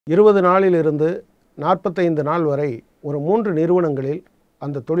20 நாளிலிருந்து 45 நாள் வரை ஒரு 3 நிறுவனங்களில்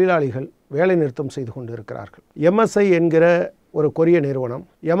அந்த தொழிலாளிகள் வேலை நிறுத்தம் செய்து கொண்டிருக்கிறார்கள். MSI என்கிற ஒரு கொரிய நிறுவனம்,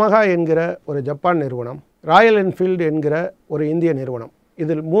 Yamaha என்கிற ஒரு ஜப்பான் நிறுவனம், ராயல் என்ஃபீல்டு என்கிற ஒரு இந்திய நிறுவனம்,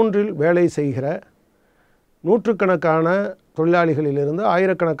 இதில் 3இல் வேலை செய்கிற நூற்றுக்கணக்கான தொழிலாளிகளிலிருந்து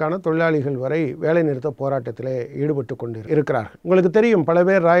ஆயிரக்கணக்கான தொழிலாளிகள் வரை வேலை நிறுத்த போராட்டத்திலே ஈடுபட்டு கொண்டு இருக்கிறார்கள். உங்களுக்கு தெரியும், பல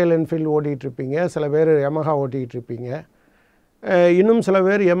பேர் ராயல் என்ஃபீல்டு ஓட்டிகிட்டு இருப்பீங்க, சில பேர் Yamaha ஓட்டிகிட்டு இருப்பீங்க, இன்னும் சில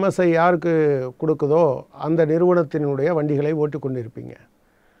பேர் MSI யாருக்கு கொடுக்குதோ அந்த நிறுவனத்தினுடைய வண்டிகளை ஓட்டி கொண்டு இருப்பீங்க.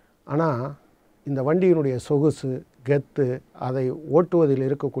 ஆனால் இந்த வண்டியினுடைய சொகுசு, கெத்து, அதை ஓட்டுவதில்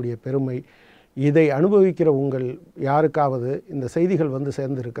இருக்கக்கூடிய பெருமை, இதை அனுபவிக்கிற உங்கள் யாருக்காவது இந்த செய்திகள் வந்து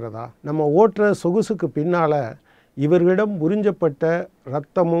சேர்ந்திருக்கிறதா? நம்ம ஓட்டுற சொகுசுக்கு பின்னால் இவர்களிடம் உறிஞ்சப்பட்ட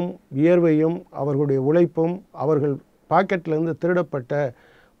இரத்தமும் வியர்வையும் அவர்களுடைய உழைப்பும் அவர்கள் பாக்கெட்லேருந்து திருடப்பட்ட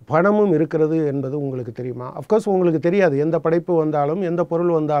பணமும் இருக்கிறது என்பது உங்களுக்கு தெரியுமா? அஃப்கோர்ஸ் உங்களுக்கு தெரியாது. எந்த படைப்பு வந்தாலும் எந்த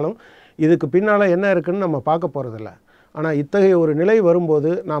பொருள் வந்தாலும் இதுக்கு பின்னால் என்ன இருக்குன்னு நம்ம பார்க்க போகிறதில்ல. ஆனால் இத்தகைய ஒரு நிலை வரும்போது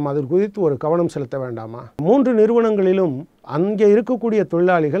நாம் அதில் குறித்து ஒரு கவனம் செலுத்த வேண்டாமா? 3 நிறுவனங்களிலும் அங்கே இருக்கக்கூடிய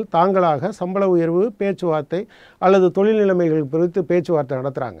தொழிலாளிகள் தாங்களாக சம்பள உயர்வு பேச்சுவார்த்தை அல்லது தொழில் நிலைமைகள் குறித்து பேச்சுவார்த்தை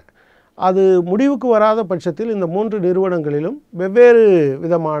நடத்துகிறாங்க. அது முடிவுக்கு வராத பட்சத்தில் இந்த 3 நிறுவனங்களிலும் வெவ்வேறு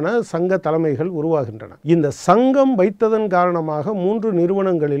விதமான சங்க தலைமைகள் உருவாகின்றன. இந்த சங்கம் வைத்ததன் காரணமாக 3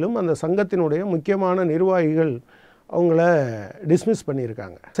 நிறுவனங்களிலும் அந்த சங்கத்தினுடைய முக்கியமான நிர்வாகிகள் அவங்கள டிஸ்மிஸ்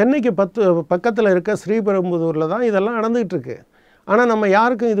பண்ணியிருக்காங்க. சென்னைக்கு பக்கத்தில் இருக்க ஸ்ரீபெரும்புதூரில் தான் இதெல்லாம் நடந்துகிட்டு இருக்கு. ஆனால் நம்ம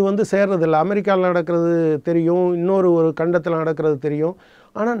யாருக்கும் இது வந்து சேர்றதில்லை. அமெரிக்காவில் நடக்கிறது தெரியும், இன்னொரு கண்டத்தில் நடக்கிறது தெரியும்.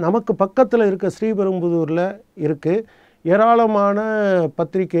 ஆனால் நமக்கு பக்கத்தில் இருக்க ஸ்ரீபெரும்புதூரில் இருக்குது. ஏராளமான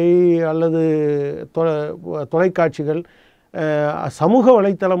பத்திரிகை அல்லது தொலைக்காட்சிகள், சமூக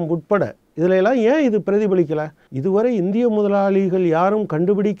வலைத்தளம் உட்பட இதிலெல்லாம் ஏன் இது பிரதிபலிக்கலை? இதுவரை இந்திய முதலாளிகள் யாரும்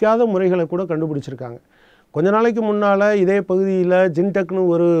கண்டுபிடிக்காத முறைகளை கூட கண்டுபிடிச்சிருக்காங்க. கொஞ்ச நாளைக்கு முன்னால் இதே பகுதியில் ஜின்டெக்னு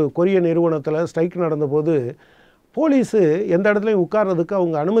ஒரு கொரிய நிறுவனத்தில் ஸ்ட்ரைக் நடந்தபோது போலீஸு எந்த இடத்துலையும் உட்கார்றதுக்கு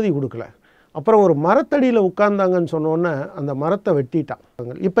அவங்க அனுமதி கொடுக்கல. அப்புறம் ஒரு மரத்தடியில் உட்கார்ந்தாங்கன்னு சொன்னோன்னே அந்த மரத்தை வெட்டிட்டான்.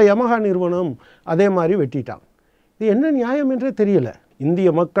 இப்போ Yamaha நிறுவனம் அதே மாதிரி வெட்டிட்டான். இது என்ன நியாயம் என்றே தெரியல. இந்திய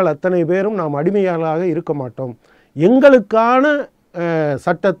மக்கள் அத்தனை பேரும் நாம் அடிமையாளாக இருக்க மாட்டோம், எங்களுக்கான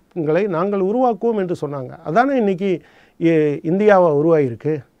சட்டங்களை நாங்கள் உருவாக்குவோம் என்று சொன்னாங்க. அதானே இன்றைக்கி இந்தியாவை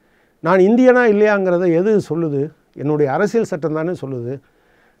உருவாகிருக்கு. நான் இந்தியனா இல்லையாங்கிறத எது சொல்லுது? என்னுடைய அரசியல் சட்டம் தானே சொல்லுது.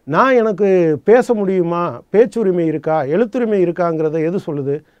 நான் எனக்கு பேச முடியுமா, பேச்சுரிமை இருக்கா, எழுத்துரிமை இருக்காங்கிறத எது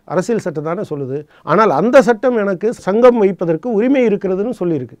சொல்லுது? அரசியல் சட்டம் தானே சொல்லுது. ஆனால் அந்த சட்டம் எனக்கு சங்கம் வைப்பதற்கு உரிமை இருக்கிறதுன்னு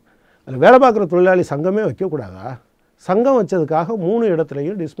சொல்லியிருக்கு. அதில் வேலை பார்க்குற தொழிலாளி சங்கமே வைக்கக்கூடாதா? சங்கம் வச்சதுக்காக 3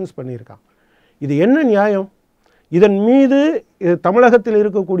 இடத்துலையும் டிஸ்மிஸ் பண்ணியிருக்கான். இது என்ன நியாயம்? இதன் மீது தமிழகத்தில்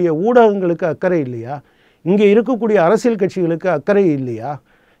இருக்கக்கூடிய ஊடகங்களுக்கு அக்கறை இல்லையா? இங்கே இருக்கக்கூடிய அரசியல் கட்சிகளுக்கு அக்கறை இல்லையா?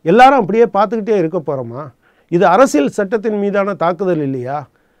 எல்லாரும் அப்படியே பார்த்துக்கிட்டே இருக்க போகிறோமா? இது அரசியல் சட்டத்தின் மீதான தாக்குதல் இல்லையா?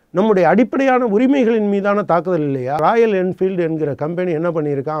 நம்முடைய அடிப்படையான உரிமைகளின் மீதான தாக்குதல் இல்லையா? ராயல் என்ஃபீல்டு என்கிற கம்பெனி என்ன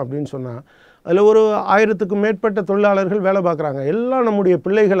பண்ணியிருக்கான் அப்படின்னு சொன்னால், அதில் ஒரு 1000க்கும் மேற்பட்ட தொழிலாளர்கள் வேலை பார்க்குறாங்க. எல்லாம் நம்முடைய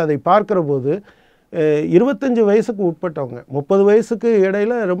பிள்ளைகள் அதை பார்க்குற போது 25 வயசுக்கு உட்பட்டவங்க, 30 வயசுக்கு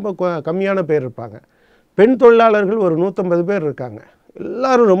இடையில் ரொம்ப கம்மியான பேர் இருப்பாங்க. பெண் தொழிலாளர்கள் ஒரு 150 பேர் இருக்காங்க.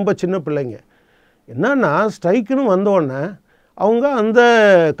 எல்லோரும் ரொம்ப சின்ன பிள்ளைங்க. என்னன்னா ஸ்ட்ரைக்குன்னு வந்தோடனே அவங்க அந்த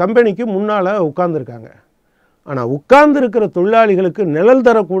கம்பெனிக்கு முன்னால் உட்கார்ந்துருக்காங்க. ஆனால் உட்கார்ந்துருக்கிற தொழிலாளிகளுக்கு நிழல்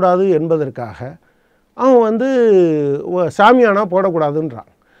தரக்கூடாது என்பதற்காக அவன் வந்து சாமியானா போடக்கூடாதுன்றான்.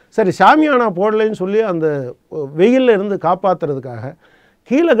 சரி, சாமியானா போடலைன்னு சொல்லி அந்த வெயிலில் இருந்து காப்பாற்றுறதுக்காக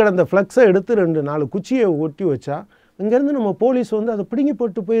கீழே கிடந்த ஃப்ளக்ஸை எடுத்து 2-4 குச்சியை ஒட்டி வச்சா இங்கேருந்து நம்ம போலீஸ் வந்து அதை பிடுங்கி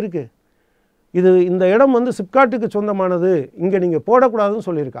போட்டு போயிருக்கு. இந்த இடம் வந்து சிப்காட்டுக்கு சொந்தமானது, இங்கே நீங்கள் போடக்கூடாதுன்னு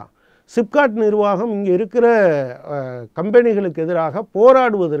சொல்லியிருக்கான். சிப்காட் நிர்வாகம் இங்கே இருக்கிற கம்பெனிகளுக்கு எதிராக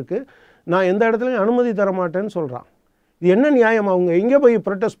போராடுவதற்கு நான் எந்த இடத்துலையும் அனுமதி தரமாட்டேன்னு சொல்கிறான். இது என்ன நியாயம்? அவங்க எங்கே போய்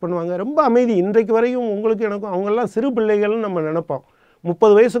ப்ரொட்டஸ்ட் பண்ணுவாங்க? ரொம்ப அமைதி. இன்றைக்கு வரையும் உங்களுக்கு எனக்கும் அவங்கெல்லாம் சிறு பிள்ளைகள்னு நம்ம நினைப்போம்,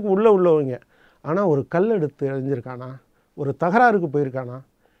 30 வயசுக்கு உள்ளவங்க. ஆனால் ஒரு கல் எடுத்து எறிஞ்சிருக்கானா? ஒரு தகராறுக்கு போயிருக்கானா?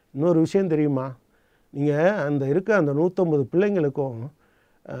 இன்னொரு விஷயம் தெரியுமா? நீங்கள் அந்த 150 பிள்ளைங்களுக்கும்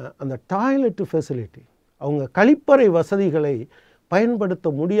அந்த டாய்லெட்டு ஃபெசிலிட்டி, அவங்க கழிப்பறை வசதிகளை பயன்படுத்த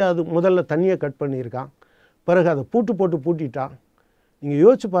முடியாது. முதல்ல தண்ணியை கட் பண்ணியிருக்கான், பிறகு அதை பூட்டிட்டான். நீங்கள்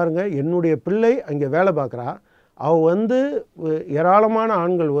யோசிச்சு பாருங்கள். என்னுடைய பிள்ளை அங்கே வேலை பார்க்குறா, அவள் வந்து ஏராளமான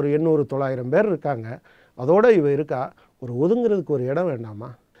ஆண்கள் ஒரு 800-900 பேர் இருக்காங்க. அதோடு இவ இருக்கா. ஒரு ஒதுங்கிறதுக்கு ஒரு இடம் வேண்டாமா?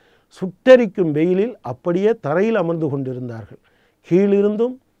 சுட்டெரிக்கும் வெயிலில் அப்படியே தரையில் அமர்ந்து கொண்டிருந்தார்கள்.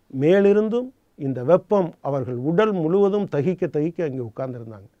 கீழிருந்தும் மேலிருந்தும் இந்த வெப்பம் அவர்கள் உடல் முழுவதும் தகிக்க அங்கே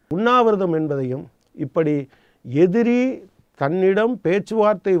உட்கார்ந்துருந்தாங்க. உண்ணாவிரதம் என்பதையும், இப்படி எதிரி தன்னிடம்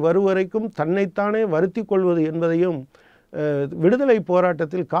பேச்சுவார்த்தை வருவரைக்கும் தன்னைத்தானே வருத்தி கொள்வது என்பதையும் விடுதலை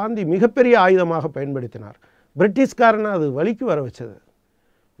போராட்டத்தில் காந்தி மிகப்பெரிய ஆயுதமாக பயன்படுத்தினார். பிரிட்டிஷ்காரனை அது வழிக்கு வர வச்சது.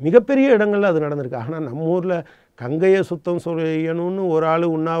 மிகப்பெரிய இடங்களில் அது நடந்திருக்கு. ஆனால் நம்ம ஊரில் கங்கையை சுத்தம் செய்யணும்னு ஒரு ஆள்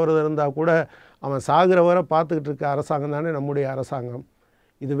உண்ணாவிரதம் இருந்தால் கூட அவன் சாகிற வரை பார்த்துக்கிட்டு இருக்க அரசாங்கம் தானே நம்முடைய அரசாங்கம்.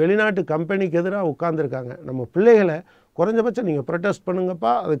 இது வெளிநாட்டு கம்பெனிக்கு எதிராக உட்கார்ந்துருக்காங்க. நம்ம பிள்ளைகளை குறைஞ்சபட்சம் நீங்கள் ப்ரொட்டஸ்ட்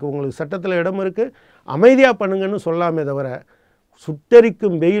பண்ணுங்கப்பா, அதுக்கு உங்களுக்கு சட்டத்தில் இடம் இருக்குது, அமைதியாக பண்ணுங்கன்னு சொல்லாமே தவிர,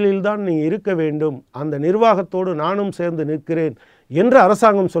 சுட்டெரிக்கும் வெயிலில் தான் நீங்கள் இருக்க வேண்டும், அந்த நிர்வாகத்தோடு நானும் சேர்ந்து நிற்கிறேன் என்று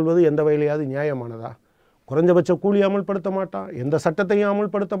அரசாங்கம் சொல்வது எந்த வகையிலையாவது நியாயமானதா? குறைஞ்சபட்ச கூலி அமல்படுத்த மாட்டான், எந்த சட்டத்தையும்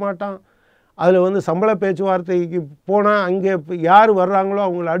அமல்படுத்த மாட்டான். அதில் சம்பள பேச்சுவார்த்தைக்கு போனால் அங்கே யார் வர்றாங்களோ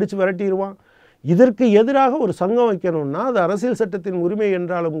அவங்கள அடித்து விரட்டிடுவான். இதற்கு எதிராக ஒரு சங்கம் வைக்கணும்னா அது அரசியல் சட்டத்தின் உரிமை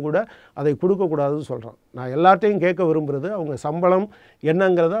என்றாலும் கூட அதை கொடுக்கக்கூடாதுன்னு சொல்கிறான். நான் எல்லாத்தையும் கேட்க விரும்புகிறது, அவங்க சம்பளம்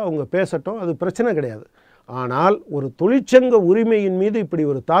என்னங்கிறத அவங்க பேசட்டும், அது பிரச்சனை கிடையாது. ஆனால் ஒரு தொழிற்சங்க உரிமையின் மீது இப்படி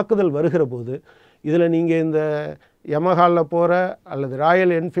ஒரு தாக்குதல் வருகிற போது இதில் நீங்கள் இந்த யமஹாவில் போகிற அல்லது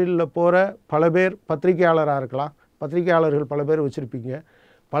ராயல் என்ஃபீல்டில் போகிற பல பேர் பத்திரிகையாளராக இருக்கலாம், பத்திரிகையாளர்கள் பல பேர் வச்சுருப்பீங்க,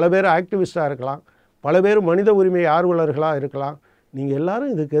 பல பேர் ஆக்டிவிஸ்டாக இருக்கலாம், பல பேர் மனித உரிமை ஆர்வலர்களாக இருக்கலாம். நீங்கள்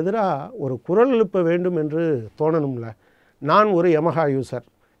எல்லாரும் இதுக்கு எதிராக ஒரு குரல் எழுப்ப வேண்டும் என்று தோணணும்ல. நான் ஒரு யமஹா யூசர்,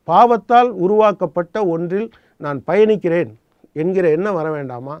 பாவத்தால் உருவாக்கப்பட்ட ஒன்றில் நான் பயணிக்கிறேன் என்கிற எண்ணம் வர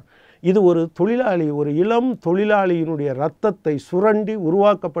வேண்டாமா? இது ஒரு தொழிலாளி, ஒரு இளம் தொழிலாளியினுடைய இரத்தத்தை சுரண்டி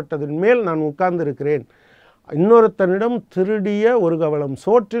உருவாக்கப்பட்டதன் மேல் நான் உட்கார்ந்திருக்கிறேன். இன்னொருத்தனிடம் திருடிய ஒரு கவளம்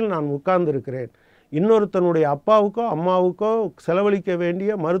சோற்றில் நான் உட்கார்ந்திருக்கிறேன். இன்னொருத்தனுடைய அப்பாவுக்கோ அம்மாவுக்கோ செலவழிக்க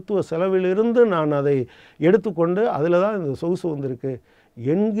வேண்டிய மருத்துவ செலவிலிருந்து நான் அதை எடுத்துக்கொண்டு அதில் தான் இந்த சொகுசு வந்திருக்கு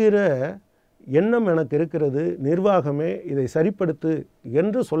என்கிற எண்ணம் எனக்கு இருக்கிறது. நிர்வாகமே இதை சரிப்படுத்து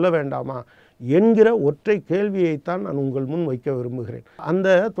என்று சொல்ல வேண்டாமா என்கிற ஒற்றை கேள்வியைத்தான் நான் உங்கள் முன் வைக்க விரும்புகிறேன்.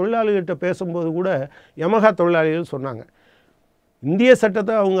 அந்த தொழிலாளிகிட்ட பேசும்போது கூட யமஹா தொழிலாளிகள் சொன்னாங்க, இந்திய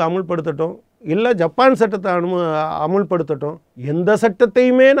சட்டத்தை அவங்க அமுல்படுத்தட்டும், இல்லை ஜப்பான் சட்டத்தை அமுல்படுத்தட்டும், எந்த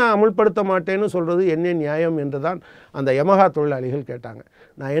சட்டத்தையுமே நான் அமுல்படுத்த மாட்டேன்னு சொல்கிறது என்ன நியாயம் என்று தான் அந்த யமஹா தொழிலாளிகள் கேட்டாங்க.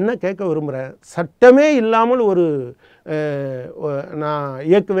 நான் என்ன கேட்க விரும்புகிறேன், சட்டமே இல்லாமல் ஒரு நான்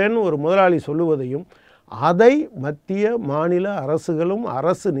இயக்குவேன்னு ஒரு முதலாளி சொல்லுவதையும் அதை மத்திய மாநில அரசுகளும்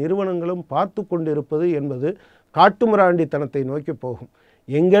அரசு நிறுவனங்களும் பார்த்து கொண்டிருப்பது என்பது காட்டுமிராண்டித்தனத்தை நோக்கி போகும்.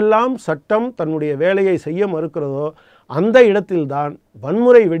 எங்கெல்லாம் சட்டம் தன்னுடைய வேலையை செய்ய மறுக்கிறதோ அந்த இடத்தில்தான்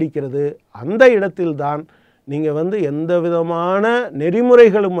வன்முறை வெடிக்கிறது. அந்த இடத்தில்தான் நீங்கள் எந்த விதமான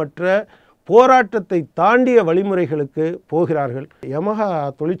நெறிமுறைகளுமற்ற போராட்டத்தை தாண்டிய வழிமுறைகளுக்கு போகிறார்கள். யமஹா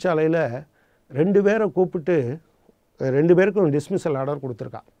தொழிற்சாலையில் 2 பேரை கூப்பிட்டு 2 பேருக்கும் டிஸ்மிஸல் ஆர்டர்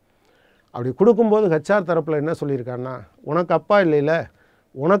கொடுத்துருக்கான். அப்படி கொடுக்கும்போது ஹெச்ஆர் தரப்பில் என்ன சொல்லியிருக்கான்னா, உனக்கு அப்பா இல்லைல்ல,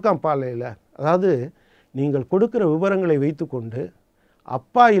 உனக்கும் அப்பா இல்லைல்ல. அதாவது நீங்கள் கொடுக்குற விவரங்களை வைத்துக்கொண்டு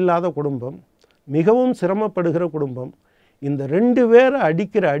அப்பா இல்லாத குடும்பம், மிகவும் சிரமப்படுகிற குடும்பம், இந்த 2 பேரை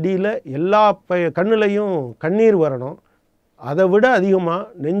அடிக்கிற அடியில் எல்லா கண்ணுலையும் கண்ணீர் வரணும், அதை விட அதிகமாக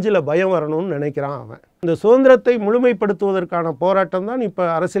நெஞ்சில் பயம் வரணும்னு நினைக்கிறான் அவன். இந்த சுதந்திரத்தை முழுமைப்படுத்துவதற்கான போராட்டம் தான் இப்போ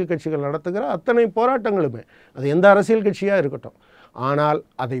அரசியல் கட்சிகள் நடத்துகிற அத்தனை போராட்டங்களுமே, அது எந்த அரசியல் கட்சியாக இருக்கட்டும். ஆனால்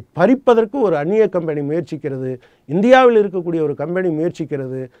அதை பறிப்பதற்கு ஒரு அந்நிய கம்பெனி முயற்சிக்கிறது, இந்தியாவில் இருக்கக்கூடிய ஒரு கம்பெனி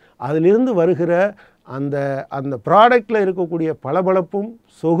முயற்சிக்கிறது. அதிலிருந்து வருகிற அந்த ப்ராடக்டில் இருக்கக்கூடிய பளபளப்பும்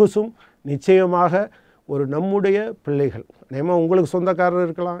சொகுசும் நிச்சயமாக ஒரு நம்முடைய பிள்ளைகள், நேமா உங்களுக்கு சொந்தக்காரர்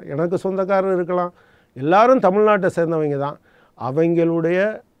இருக்கலாம், எனக்கு சொந்தக்காரர் இருக்கலாம், எல்லாரும் தமிழ்நாட்டை சேர்ந்தவங்க தான். அவங்களுடைய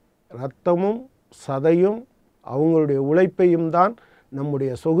இரத்தமும் சதையும் அவங்களுடைய உழைப்பையும் தான்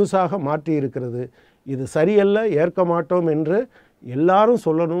நம்முடைய சொகுசாக மாற்றி இருக்கிறது. இது சரியல்ல, ஏற்க மாட்டோம் என்று எல்லாரும்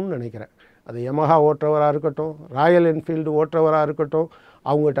சொல்லணும்னு நினைக்கிறேன். அது யமஹா ஓட்டுறவராக இருக்கட்டும், ராயல் என்ஃபீல்டு ஓட்டுறவராக இருக்கட்டும்,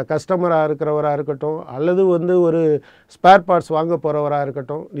 அவங்ககிட்ட கஸ்டமராக இருக்கிறவராக இருக்கட்டும், அல்லது ஒரு ஸ்பேர் பார்ட்ஸ் வாங்க போகிறவராக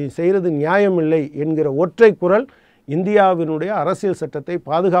இருக்கட்டும், நீ செய்கிறது நியாயம் இல்லை என்கிற ஒற்றை குரல் இந்தியாவினுடைய அரசியல் சட்டத்தை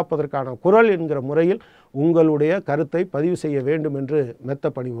பாதுகாப்பதற்கான குரல் என்கிற முறையில் உங்களுடைய கருத்தை பதிவு செய்ய வேண்டும் என்று மெத்த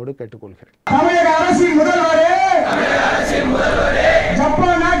பணிவோடு கேட்டுக்கொள்கிறேன். தமிழக அரசின் முதல்வரே,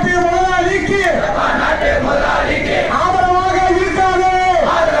 ஜப்பான் நாட்டு முதலாளிக்கு ஆதரவாக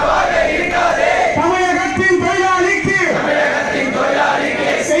இருக்காதே, தமிழகத்தின் தொழிலாளிக்கு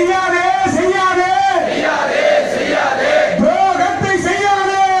செய்யாத